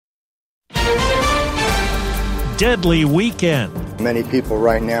deadly weekend. Many people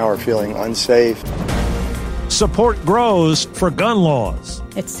right now are feeling unsafe. Support grows for gun laws.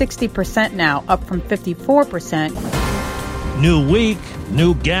 It's 60% now, up from 54%. New week,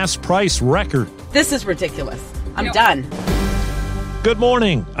 new gas price record. This is ridiculous. I'm done. Good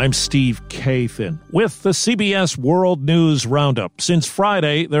morning. I'm Steve Kathan with the CBS World News Roundup. Since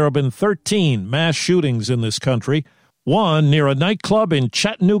Friday, there have been 13 mass shootings in this country, one near a nightclub in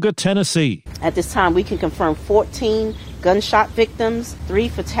Chattanooga, Tennessee. At this time, we can confirm 14 gunshot victims. 3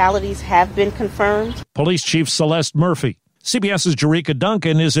 fatalities have been confirmed. Police Chief Celeste Murphy. CBS's Jerika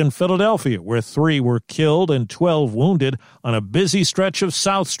Duncan is in Philadelphia, where 3 were killed and 12 wounded on a busy stretch of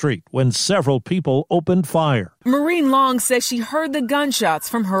South Street when several people opened fire. Maureen Long says she heard the gunshots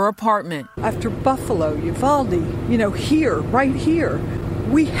from her apartment. After Buffalo, Uvalde, here, right here,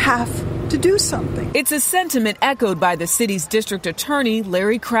 we have to do something. It's a sentiment echoed by the city's district attorney,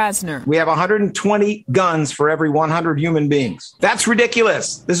 Larry Krasner. We have 120 guns for every 100 human beings. That's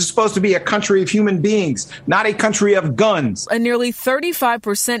ridiculous. This is supposed to be a country of human beings, not a country of guns. A nearly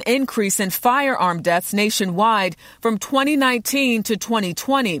 35% increase in firearm deaths nationwide from 2019 to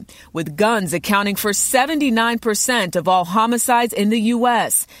 2020, with guns accounting for 79% of all homicides in the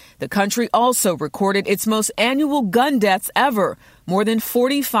U.S. The country also recorded its most annual gun deaths ever, more than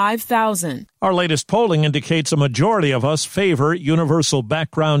 45,000. Our latest polling indicates a majority of us favor universal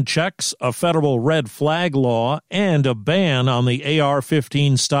background checks, a federal red flag law, and a ban on the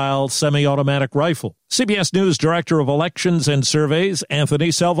AR-15 style semi-automatic rifle. CBS News Director of Elections and Surveys, Anthony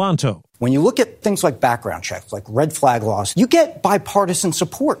Salvanto. When you look at things like background checks, like red flag laws, you get bipartisan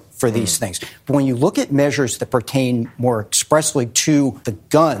support for these things. But when you look at measures that pertain more expressly to the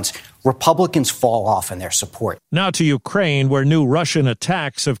guns, Republicans fall off in their support. Now to Ukraine, where new Russian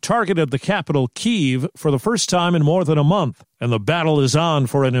attacks have targeted the capital, Kyiv, for the first time in more than a month. And the battle is on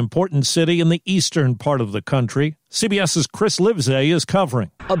for an important city in the eastern part of the country. CBS's Chris Livesay is covering.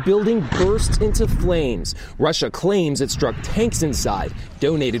 A building burst into flames. Russia claims it struck tanks inside,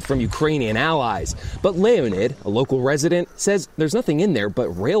 donated from Ukrainian allies. But Leonid, a local resident, says there's nothing in there but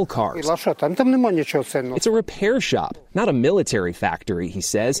rail cars. It's a repair shop, not a military factory, he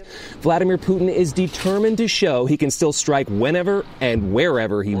says. Vladimir Putin is determined to show he can still strike whenever and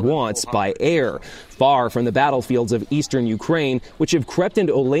wherever he wants by air, far from the battlefields of eastern Ukraine, which have crept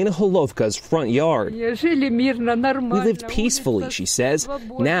into Olena Holovka's front yard. We lived peacefully, she says.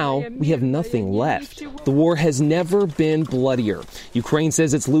 Now we have nothing left. The war has never been bloodier. Ukraine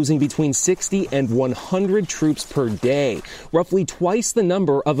says it's losing between 60 and 100 troops per day, roughly twice the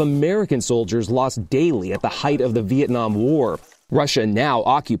number of American soldiers lost daily at the height of the Vietnam War. Russia now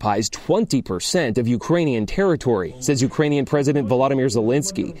occupies 20% of Ukrainian territory, says Ukrainian President Volodymyr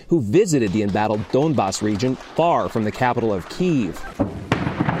Zelensky, who visited the embattled Donbas region far from the capital of Kyiv.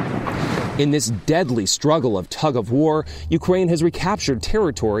 In this deadly struggle of tug-of-war, Ukraine has recaptured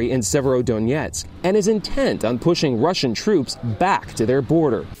territory in Severodonetsk and is intent on pushing Russian troops back to their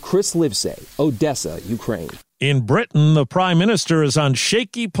border. Chris Livesay, Odessa, Ukraine. In Britain, the Prime Minister is on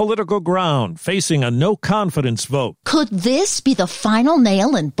shaky political ground, facing a no-confidence vote. Could this be the final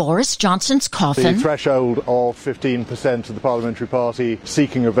nail in Boris Johnson's coffin? The threshold of 15% of the Parliamentary Party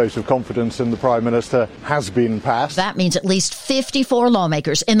seeking a vote of confidence in the Prime Minister has been passed. That means at least 54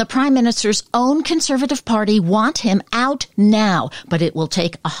 lawmakers in the Prime Minister's own Conservative Party want him out now. But it will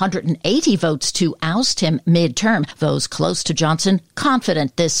take 180 votes to oust him mid-term. Those close to Johnson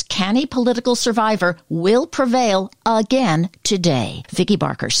confident this canny political survivor will prevail again today. Vicky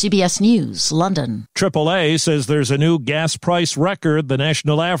Barker, CBS News, London. AAA says there's a new gas price record. The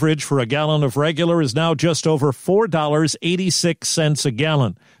national average for a gallon of regular is now just over $4.86 a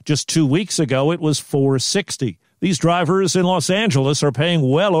gallon. Just 2 weeks ago, it was $4.60. These drivers in Los Angeles are paying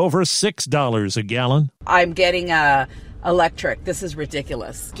well over $6 a gallon. I'm getting electric. This is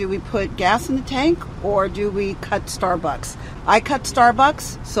ridiculous. Do we put gas in the tank or do we cut Starbucks? I cut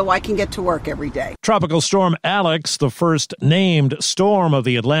Starbucks so I can get to work every day. Tropical storm Alex, the first named storm of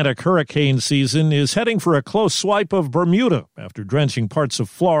the Atlantic hurricane season, is heading for a close swipe of Bermuda after drenching parts of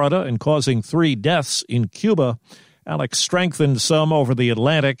Florida and causing 3 deaths in Cuba. Alex strengthened some over the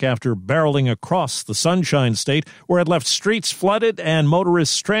Atlantic after barreling across the Sunshine State, where it left streets flooded and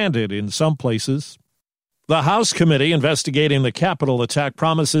motorists stranded in some places. The House committee investigating the Capitol attack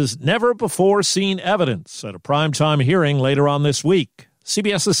promises never-before-seen evidence at a primetime hearing later on this week.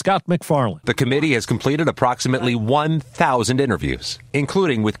 CBS's Scott McFarland. The committee has completed approximately 1,000 interviews.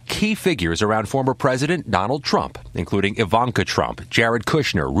 including with key figures around former President Donald Trump, including Ivanka Trump, Jared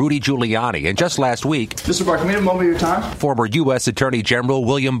Kushner, Rudy Giuliani, and just last week, Mr. Barr, can we have a moment of your time? Former U.S. Attorney General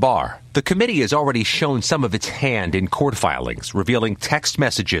William Barr. The committee has already shown some of its hand in court filings, revealing text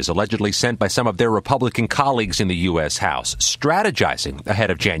messages allegedly sent by some of their Republican colleagues in the U.S. House, strategizing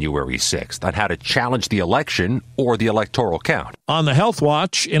ahead of January 6th on how to challenge the election or the electoral count. On the Health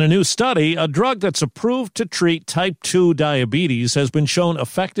Watch, in a new study, a drug that's approved to treat type 2 diabetes has been shown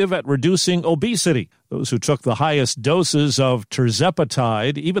effective at reducing obesity. Those who took the highest doses of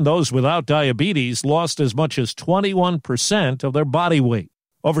tirzepatide, even those without diabetes, lost as much as 21% of their body weight.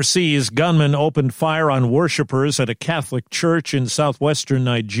 Overseas, gunmen opened fire on worshippers at a Catholic church in southwestern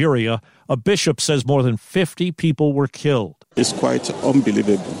Nigeria. A bishop says more than 50 people were killed. It's quite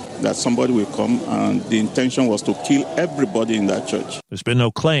unbelievable that somebody will come and the intention was to kill everybody in that church. There's been no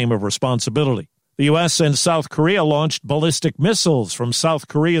claim of responsibility. The U.S. and South Korea launched ballistic missiles from South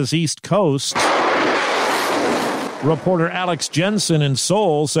Korea's east coast. Reporter Alex Jensen in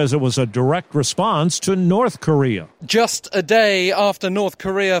Seoul says it was a direct response to North Korea. Just a day after North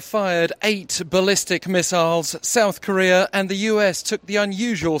Korea fired 8 ballistic missiles, South Korea and the US took the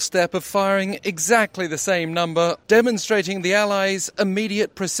unusual step of firing exactly the same number, demonstrating the Allies'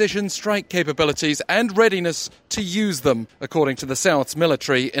 immediate precision strike capabilities and readiness to use them, according to the South's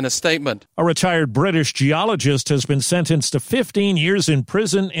military in a statement. A retired British geologist has been sentenced to 15 years in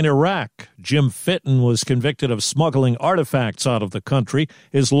prison in Iraq. Jim Fitton was convicted of smuggling artifacts out of the country.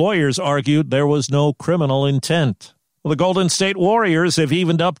 His lawyers argued there was no criminal intent. Well, the Golden State Warriors have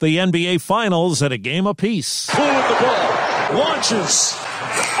evened up the NBA Finals at a game apiece. Pulling the ball, launches.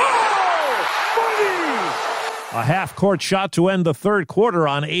 A half-court shot to end the third quarter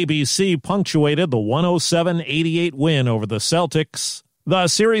on ABC punctuated the 107-88 win over the Celtics. The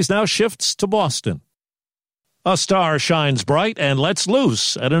series now shifts to Boston. A star shines bright and lets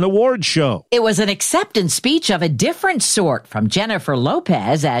loose at an award show. It was an acceptance speech of a different sort from Jennifer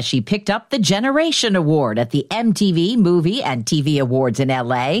Lopez as she picked up the Generation Award at the MTV Movie and TV Awards in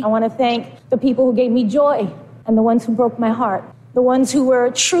L.A. I want to thank the people who gave me joy and the ones who broke my heart. The ones who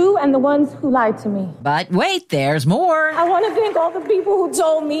were true and the ones who lied to me. But wait, there's more. I want to thank all the people who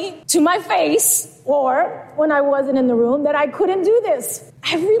told me to my face or when I wasn't in the room that I couldn't do this.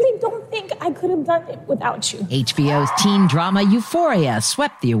 I really don't think I could have done it without you. HBO's teen drama Euphoria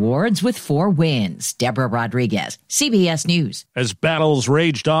swept the awards with 4 wins. Deborah Rodriguez, CBS News. As battles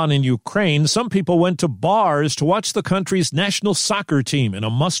raged on in Ukraine, some people went to bars to watch the country's national soccer team in a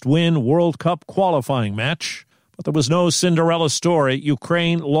must-win World Cup qualifying match. But there was no Cinderella story.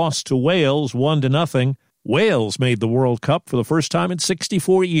 Ukraine lost to Wales 1-0. Wales made the World Cup for the first time in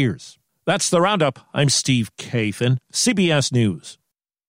 64 years. That's the Roundup. I'm Steve Kathan, CBS News.